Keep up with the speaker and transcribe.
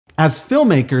As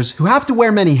filmmakers who have to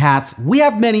wear many hats, we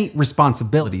have many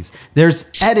responsibilities.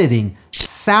 There's editing,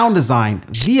 sound design,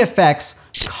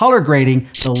 VFX, color grading,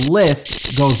 the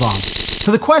list goes on.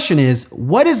 So the question is,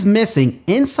 what is missing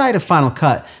inside of Final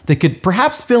Cut that could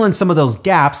perhaps fill in some of those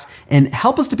gaps and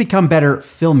help us to become better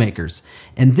filmmakers?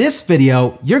 In this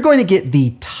video, you're going to get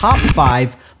the top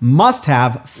 5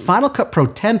 must-have Final Cut Pro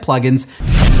 10 plugins.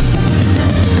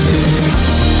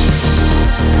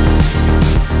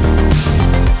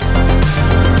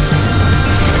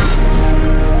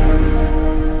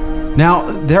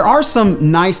 Now, there are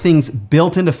some nice things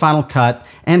built into Final Cut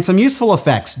and some useful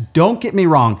effects, don't get me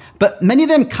wrong, but many of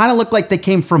them kind of look like they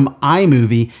came from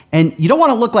iMovie, and you don't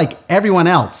want to look like everyone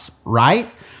else, right?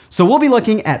 So we'll be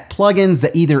looking at plugins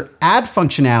that either add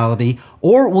functionality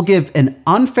or will give an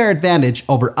unfair advantage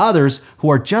over others who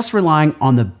are just relying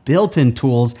on the built-in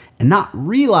tools and not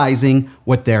realizing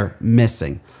what they're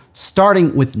missing.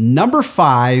 Starting with number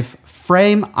 5,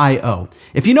 Frame.io.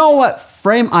 If you know what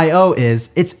Frame.io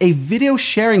is, it's a video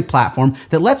sharing platform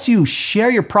that lets you share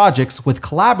your projects with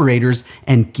collaborators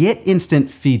and get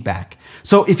instant feedback.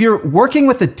 So if you're working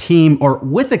with a team or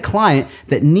with a client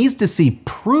that needs to see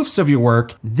proofs of your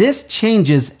work, this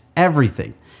changes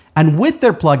everything. And with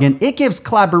their plugin, it gives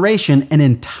collaboration an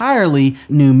entirely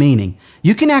new meaning.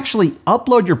 You can actually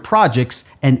upload your projects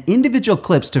and individual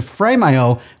clips to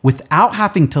Frame.io without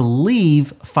having to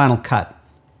leave Final Cut.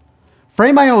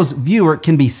 Frame.io's viewer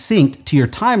can be synced to your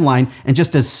timeline, and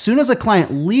just as soon as a client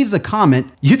leaves a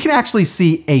comment, you can actually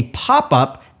see a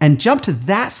pop-up and jump to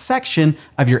that section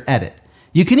of your edit.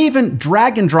 You can even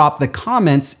drag and drop the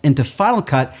comments into Final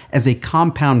Cut as a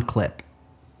compound clip.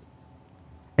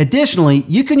 Additionally,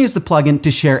 you can use the plugin to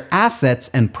share assets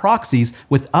and proxies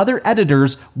with other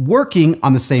editors working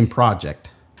on the same project.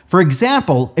 For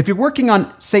example, if you're working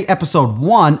on, say, episode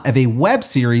 1 of a web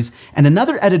series and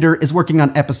another editor is working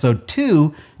on episode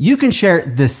 2, you can share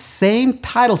the same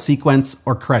title sequence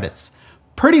or credits.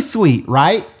 Pretty sweet,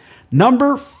 right?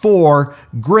 Number 4,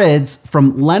 grids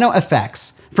from Leno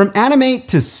FX. From anime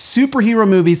to superhero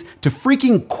movies to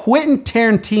freaking Quentin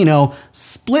Tarantino,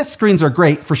 split screens are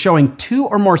great for showing 2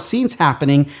 or more scenes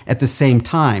happening at the same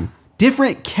time.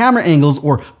 Different camera angles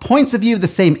or points of view of the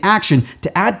same action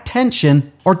to add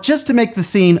tension or just to make the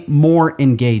scene more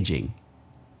engaging.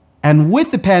 And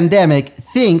with the pandemic,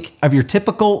 think of your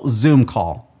typical Zoom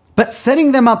call. But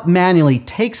setting them up manually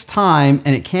takes time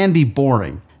and it can be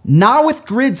boring. Not with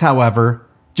grids, however.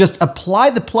 Just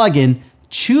apply the plugin,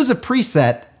 choose a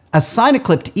preset, assign a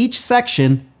clip to each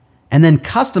section, and then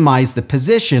customize the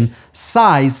position,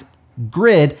 size,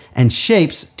 grid, and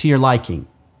shapes to your liking.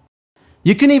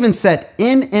 You can even set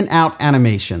in and out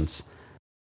animations.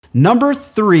 Number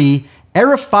 3,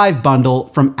 Era 5 bundle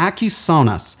from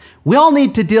Acusonas. We all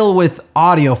need to deal with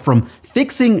audio, from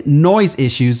fixing noise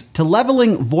issues to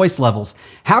leveling voice levels.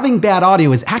 Having bad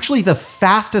audio is actually the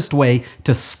fastest way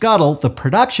to scuttle the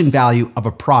production value of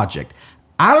a project.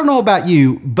 I don't know about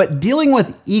you, but dealing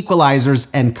with equalizers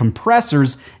and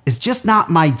compressors is just not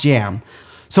my jam.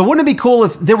 So wouldn't it be cool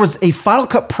if there was a Final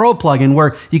Cut Pro plugin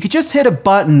where you could just hit a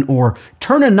button or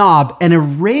turn a knob and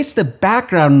erase the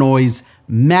background noise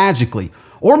magically,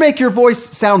 or make your voice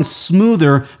sound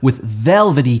smoother with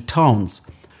velvety tones?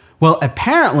 Well,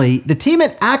 apparently the team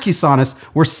at Acusonas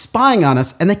were spying on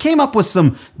us and they came up with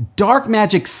some dark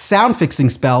magic sound fixing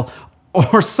spell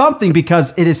or something,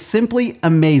 because it is simply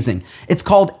amazing. It's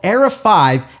called Era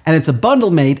 5 and it's a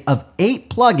bundle made of 8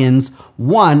 plugins,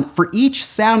 one for each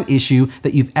sound issue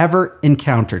that you've ever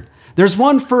encountered. There's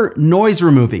one for noise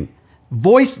removing,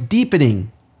 voice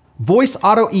deepening, voice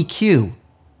auto EQ,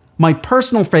 my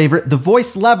personal favorite, the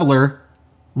voice leveler,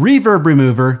 reverb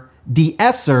remover,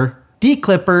 de-esser,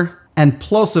 declipper, and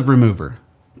plosive remover.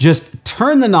 Just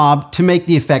turn the knob to make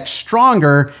the effect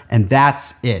stronger and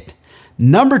that's it.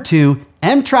 Number 2,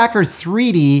 M-Tracker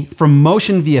 3D from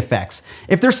Motion VFX.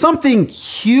 If there's something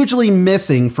hugely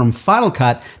missing from Final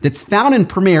Cut that's found in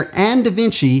Premiere and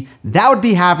DaVinci, that would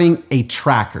be having a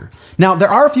tracker. Now, there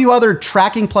are a few other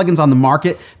tracking plugins on the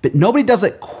market, but nobody does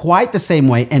it quite the same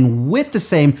way and with the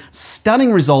same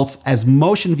stunning results as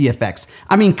Motion VFX.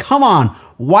 I mean, come on,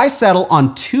 why settle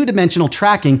on 2-dimensional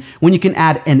tracking when you can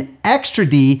add an extra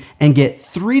D and get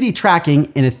 3D tracking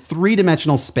in a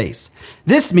 3-dimensional space?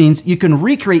 This means you can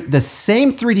recreate the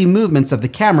same 3D movements of the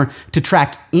camera to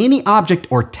track any object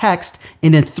or text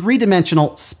in a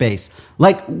 3-dimensional space.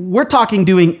 Like, we're talking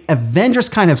doing Avengers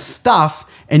kind of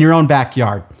stuff in your own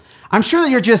backyard. I'm sure that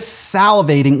you're just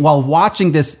salivating while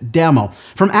watching this demo.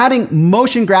 From adding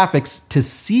motion graphics to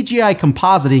CGI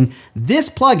compositing, this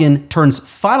plugin turns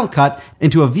Final Cut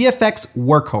into a VFX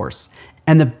workhorse.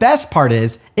 And the best part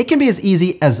is, it can be as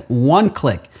easy as one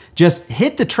click. Just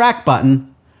hit the track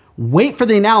button, wait for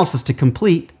the analysis to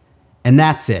complete, and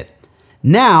that's it.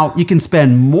 Now you can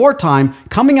spend more time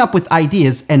coming up with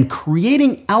ideas and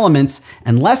creating elements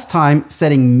and less time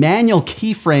setting manual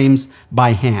keyframes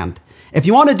by hand. If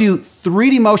you want to do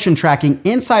 3D motion tracking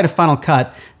inside of Final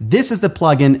Cut, this is the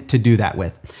plugin to do that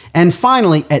with. And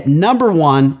finally, at number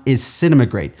 1 is Cinema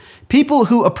Grade. People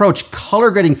who approach color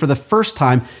grading for the first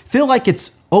time feel like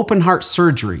it's open heart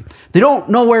surgery. They don't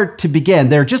know where to begin.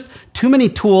 There are just too many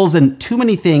tools and too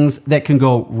many things that can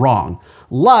go wrong.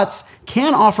 LUTs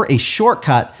can offer a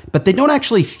shortcut, but they don't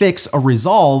actually fix or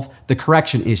resolve the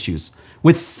correction issues.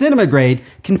 With Cinema Grade,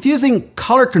 confusing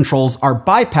color controls are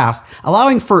bypassed,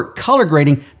 allowing for color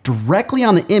grading directly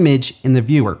on the image in the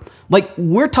viewer. Like,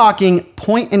 we're talking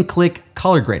point and click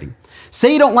color grading.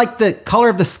 Say you don't like the color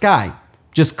of the sky,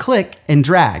 just click and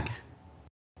drag.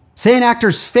 Say an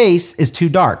actor's face is too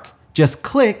dark, just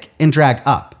click and drag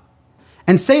up.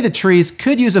 And say the trees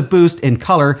could use a boost in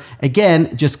color,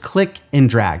 again, just click and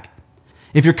drag.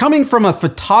 If you're coming from a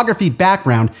photography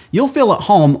background, you'll feel at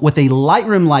home with a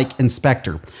Lightroom-like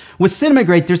inspector. With Cinema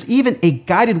Grade, there's even a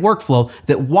guided workflow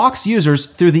that walks users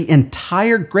through the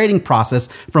entire grading process,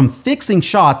 from fixing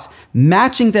shots,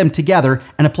 matching them together,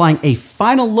 and applying a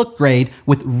final look grade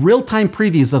with real-time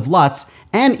previews of LUTs,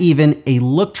 and even a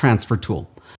look transfer tool.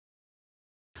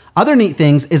 Other neat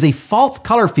things is a false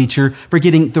color feature for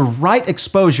getting the right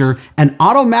exposure and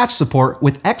auto match support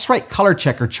with X-Rite color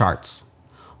checker charts.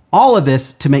 All of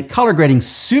this to make color grading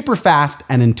super fast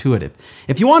and intuitive.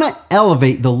 If you want to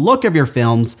elevate the look of your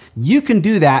films, you can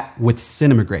do that with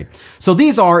Cinema Grade. So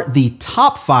these are the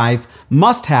top 5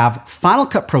 must-have Final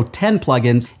Cut Pro 10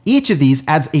 plugins. Each of these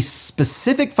adds a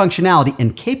specific functionality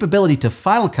and capability to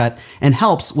Final Cut and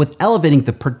helps with elevating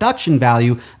the production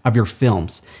value of your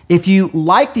films. If you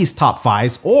like these top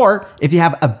 5s, or if you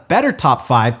have a better top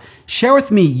 5, share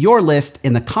with me your list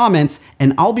in the comments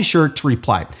and I'll be sure to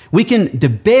reply. We can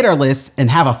debate our lists and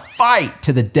have a fight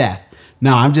to the death.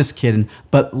 No, I'm just kidding,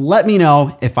 but let me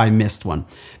know if I missed one.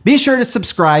 Be sure to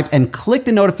subscribe and click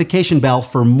the notification bell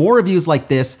for more reviews like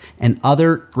this and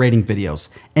other grading videos.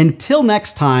 Until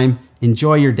next time,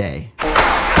 enjoy your day.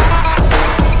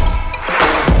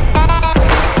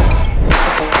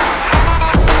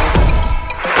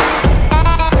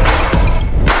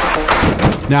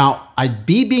 Now, I'd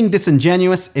be being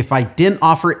disingenuous if I didn't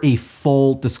offer a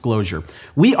full disclosure.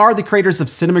 We are the creators of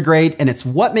Cinema Grade, and it's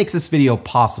what makes this video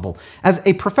possible. As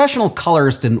a professional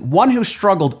colorist and one who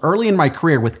struggled early in my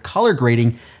career with color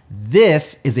grading,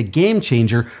 this is a game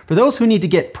changer for those who need to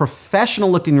get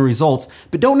professional looking results,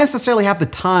 but don't necessarily have the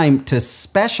time to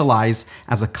specialize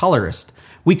as a colorist.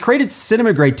 We created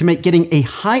Cinema Grade to make getting a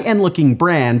high-end looking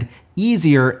brand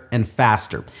easier and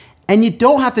faster. And you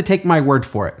don't have to take my word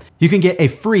for it. You can get a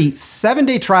free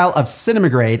 7-day trial of Cinema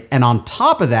Grade, and on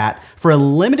top of that, for a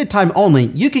limited time only,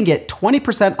 you can get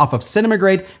 20% off of Cinema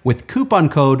Grade with coupon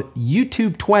code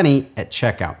YouTube20 at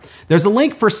checkout. There's a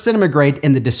link for Cinema Grade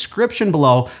in the description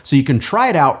below so you can try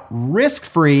it out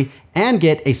risk-free and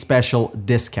get a special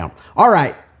discount. All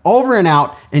right, over and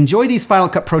out. Enjoy these Final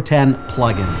Cut Pro 10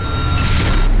 plugins.